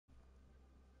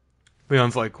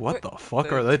Leon's like, what the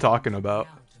fuck are they talking about?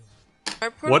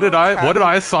 What did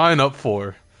I sign up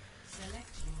for?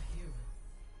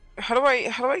 How do I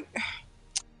You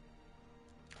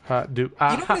you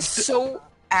know what's so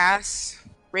ass,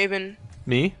 Raven?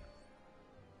 me?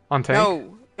 On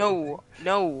tank?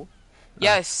 No.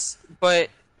 Yes, but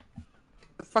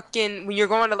fucking when you're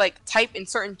going to like type in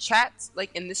certain chats,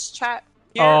 like in this chat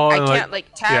here, I can't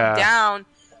like tab down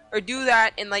or do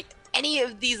that in like any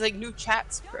of these like new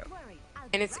chats, bro.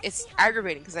 And it's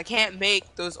aggravating because I can't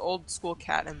make those old school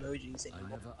cat emojis anymore. I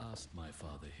never asked my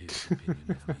father his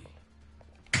opinion of me.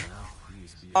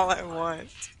 All I want.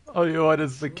 Oh, you want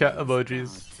is the cat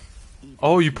emojis.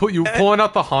 Oh, you pulling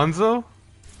out the Hanzo?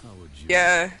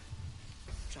 Yeah.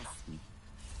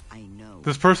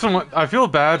 This person went. I feel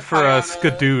bad for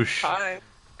Skadoosh.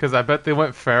 Because I bet they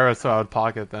went Pharah, so I would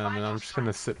pocket them, and I'm just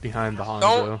gonna sit behind the Hanzo.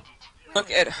 Don't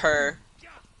look at her.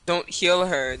 Don't heal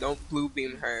her. Don't blue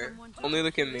beam her. Only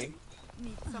look at me.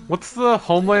 What's the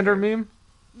Homelander meme?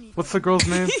 What's the girl's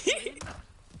name?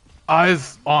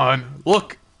 Eyes on.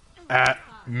 Look at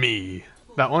me.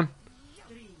 That one?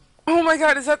 Oh my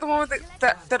god, is that the one with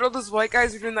that all those white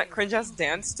guys are doing that cringe ass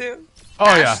dance to? Oh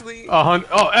Ashley. Yeah.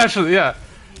 Ashley, yeah.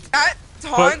 That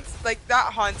haunts, that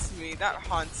haunts me. That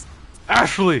haunts.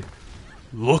 Ashley,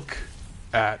 look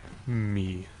at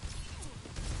me.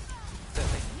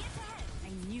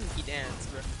 He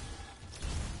danced, bro.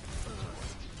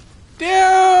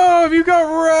 Damn, you got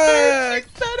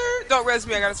wrecked. Better. Don't res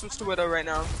me. I gotta switch to Widow right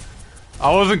now.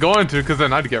 I wasn't going to, because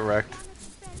then I'd get wrecked.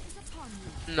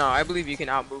 No, I believe you can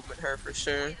out movement her for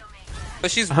sure. But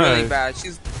she's really bad.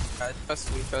 She's bad.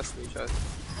 Trust me.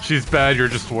 She's bad. You're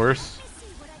just worse.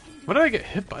 What did I get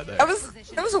hit by there? That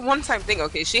was a one-time thing.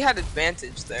 Okay, she had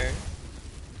advantage there.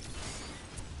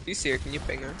 Do you see her? Can you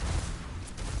ping her?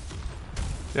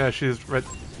 Yeah, she's right.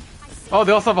 Oh,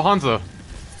 they also have a Hanzo.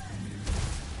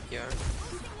 Yeah.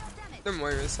 The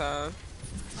Moiras have.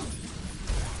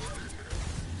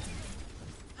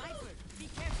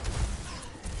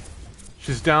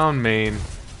 She's down main.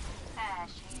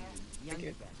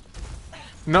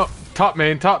 No, top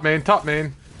main. I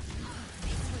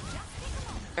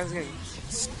was getting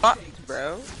fucked,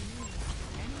 bro.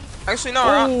 Actually,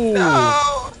 no,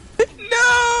 no,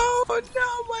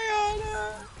 my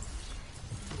Ana.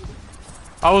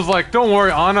 I was like, don't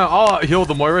worry, Ana, I'll heal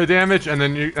the Moira damage, and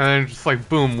then just like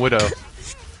boom, Widow,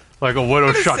 like a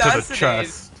Widow shot to the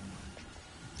chest.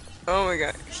 Oh my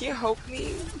god, can you help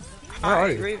me?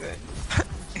 Hi, Raven.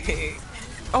 Hey.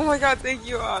 Oh my god, thank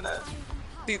you, Ana.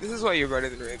 See, this is why you're better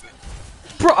than Raven.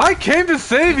 Bro, I came to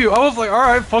save you. I was like, all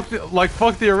right, fuck the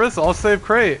Orisa, I'll save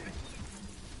Crate.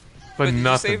 But did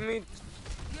nothing. You save me?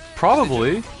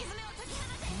 Probably.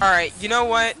 All right, you know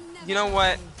what?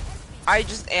 I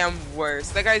just am worse.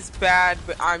 That guy's bad,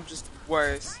 but I'm just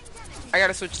worse. I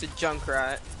gotta switch to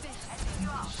Junkrat.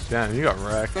 Damn, you got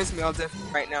wrecked. It's me all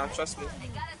different right now, trust me.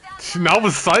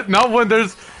 Not when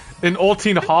there's an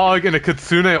ulting hog and a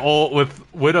Kitsune ult with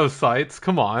Widow sights.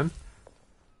 Come on.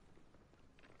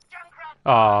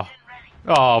 Oh,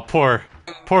 poor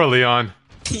Leon.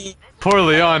 Poor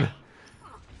Leon.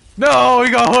 No, he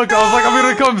got hooked. I was like, I'm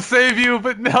gonna come save you,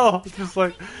 but no. Just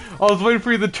like, I was waiting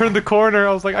for you to turn the corner.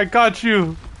 I was like, I got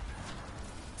you.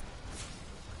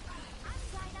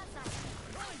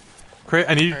 Great,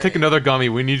 I need you to take another gummy.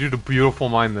 We need you to beautiful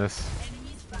mind this.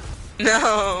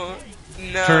 No.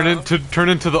 Turn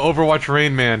into the Overwatch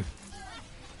Rain Man.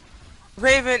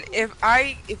 Raven, if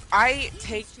I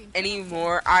take any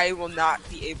more, I will not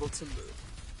be able to move.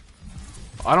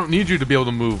 I don't need you to be able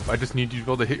to move. I just need you to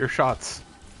be able to hit your shots.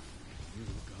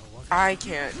 I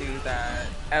can't do that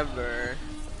ever.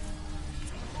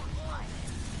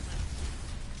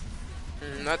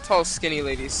 That tall, skinny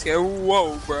lady's scared.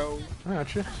 Whoa, bro. I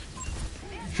got you.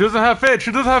 She doesn't have fade.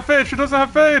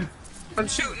 I'm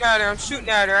shooting at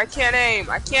her. I can't aim.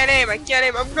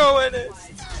 I'm going in.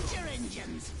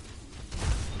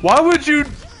 Why would you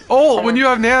ult when you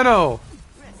have nano?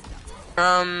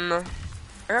 I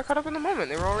got caught up in the moment.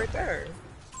 They were all right there.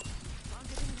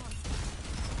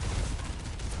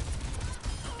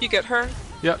 You get her?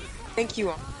 Yep. Thank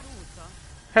you.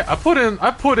 Hey, I put in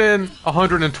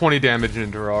 120 damage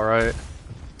into her. All right.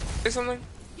 Say something.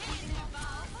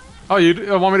 Oh,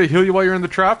 you want me to heal you while you're in the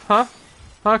trap, huh?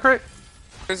 Huh, Crate?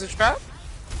 There's a trap?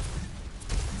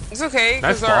 It's okay,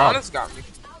 Nice because our Ana's got me.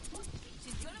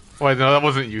 Wait, no, that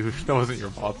wasn't you. That wasn't your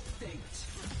Bob.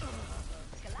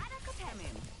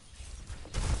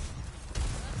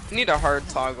 You need a hard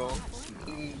toggle.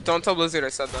 Don't tell Blizzard I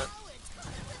said that.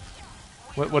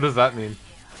 What does that mean?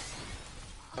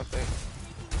 Nothing.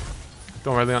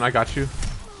 Don't worry, Leon, I got you.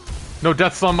 No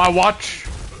deaths on my watch!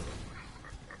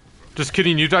 Just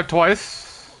kidding, you died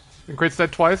twice. And Crate's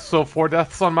dead twice, so 4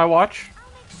 deaths on my watch.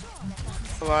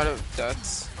 A lot of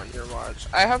deaths on your watch.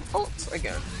 I have ult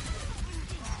again.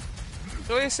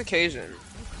 Joyous occasion.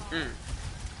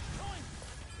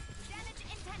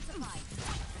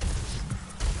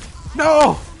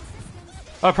 No!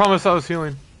 I promised I was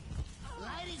healing.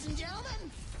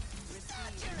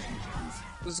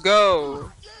 Let's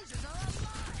go.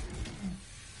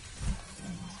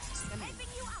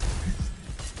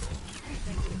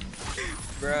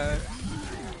 Bruh.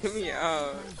 Get me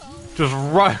out. Just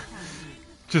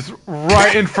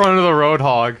right in front of the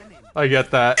Roadhog. I get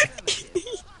that.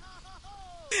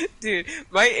 Dude,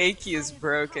 my AQ is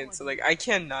broken, so like I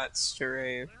cannot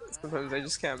strafe. Sometimes I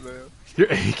just can't move. Your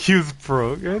AQ's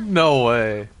broken? No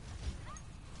way.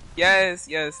 Yes,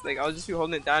 like I'll just be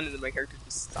holding it down and then my character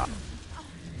just stops.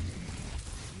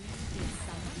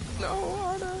 No,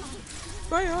 Ana.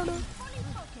 My Ana.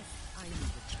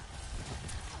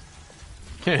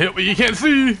 Can't hit what you can't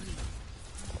see!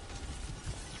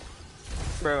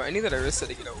 Bro, I need that Arista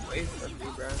to get away from me,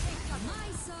 bro.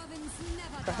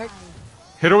 What the heck?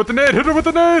 Hit her with the nade! Hit her with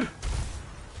the nade!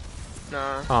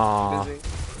 Nah. Aww. Busy.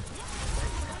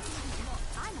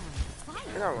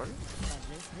 I got one.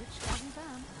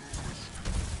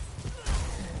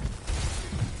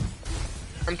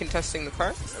 I'm contesting the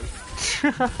cart.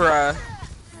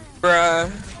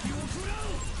 Bruh.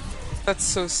 That's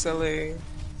so silly.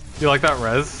 You like that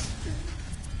res?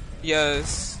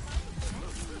 Yes.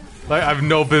 Like, I have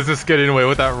no business getting away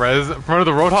with that res. In front of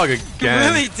the Roadhog again. You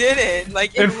really didn't.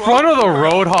 Like in front of the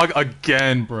Roadhog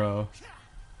again, bro.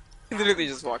 He literally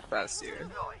just walked past you.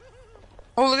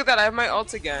 Oh, look at that. I have my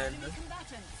ult again.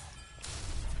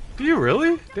 Do you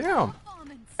really? Damn.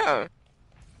 Yeah.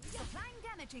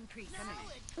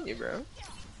 You, bro.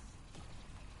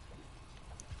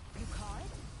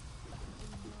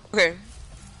 Okay.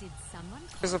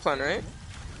 There's a plan, right?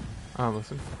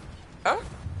 Listen. Oh?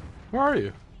 Where are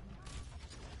you?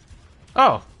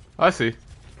 Oh, I see.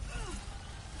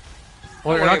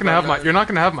 Well, you're not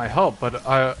gonna have my help, but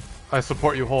I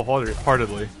support you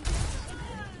wholeheartedly.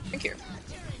 Thank you.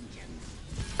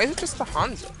 Why is it just the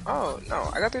Hanzo? Oh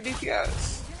no, I got their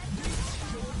DPS.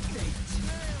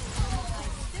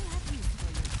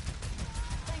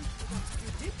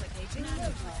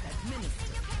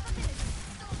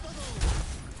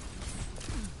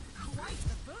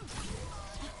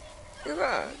 Look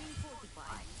at that.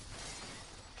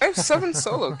 I have 7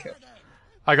 solo kills.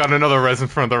 I got another res in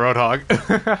front of the Roadhog.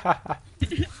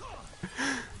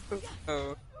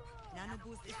 Oh.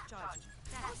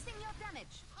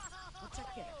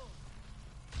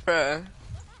 Bruh.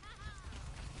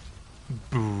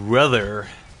 Brother.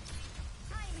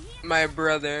 My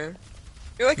brother.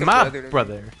 You're like a My brother to me.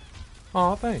 brother.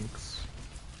 Aw, thanks.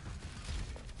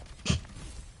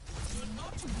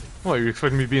 What, you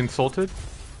expecting me to be insulted?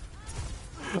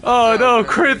 Oh no,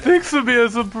 Crit thinks of me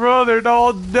as a brother. No,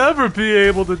 I'll never be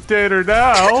able to date her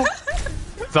now.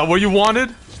 Is that what you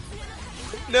wanted?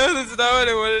 No, that's not what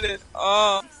I wanted it.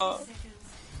 Oh.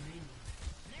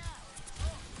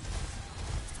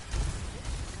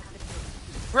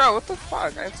 Bro, what the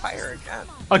fuck? I have fire again.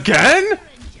 Again?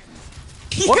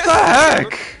 What the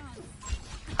heck?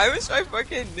 I wish I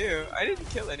fucking knew. I didn't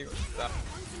kill anyone. So.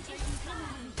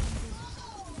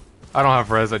 I don't have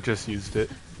res, I just used it.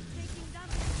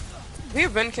 We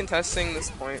have been contesting this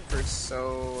point for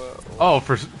so long. Oh,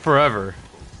 for forever.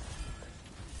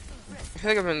 I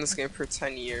feel like I've been in this game for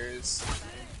 10 years.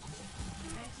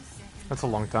 That's a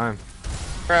long time.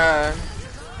 Bruh.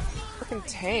 Fucking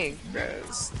tank,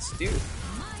 guys. This dude.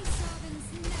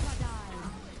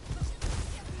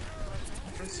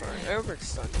 I'm sorry, I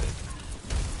overextended.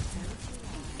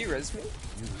 You res me?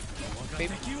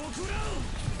 Maybe.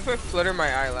 If I flutter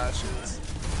my eyelashes.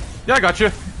 Yeah, I got you.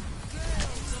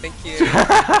 Thank you.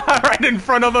 Right in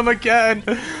front of him again.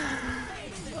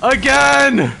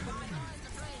 Again.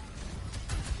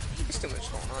 There's too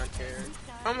much going on here.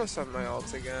 I almost have my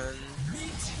ult again.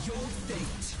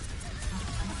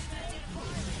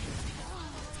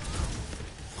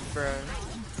 Bruh.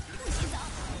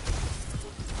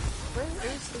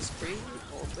 Where is this crazy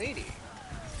old lady?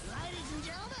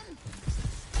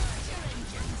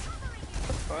 What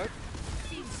the fuck?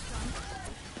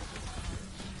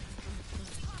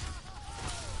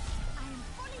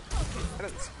 What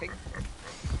is this pig pin?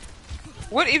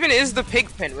 What even is the pig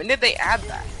pin? When did they add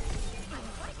that?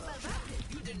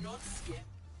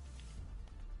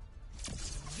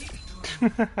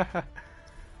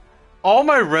 All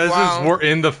my reses were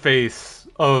in the face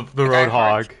of the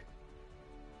Roadhog.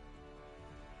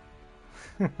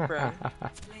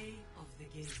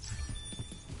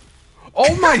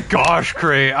 Oh my gosh,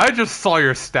 Cray! I just saw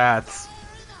your stats.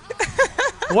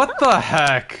 What the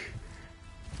heck?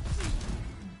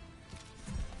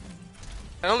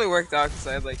 It only worked out because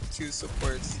I had like 2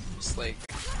 supports, just like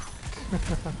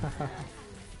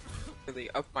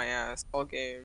really up my ass all game.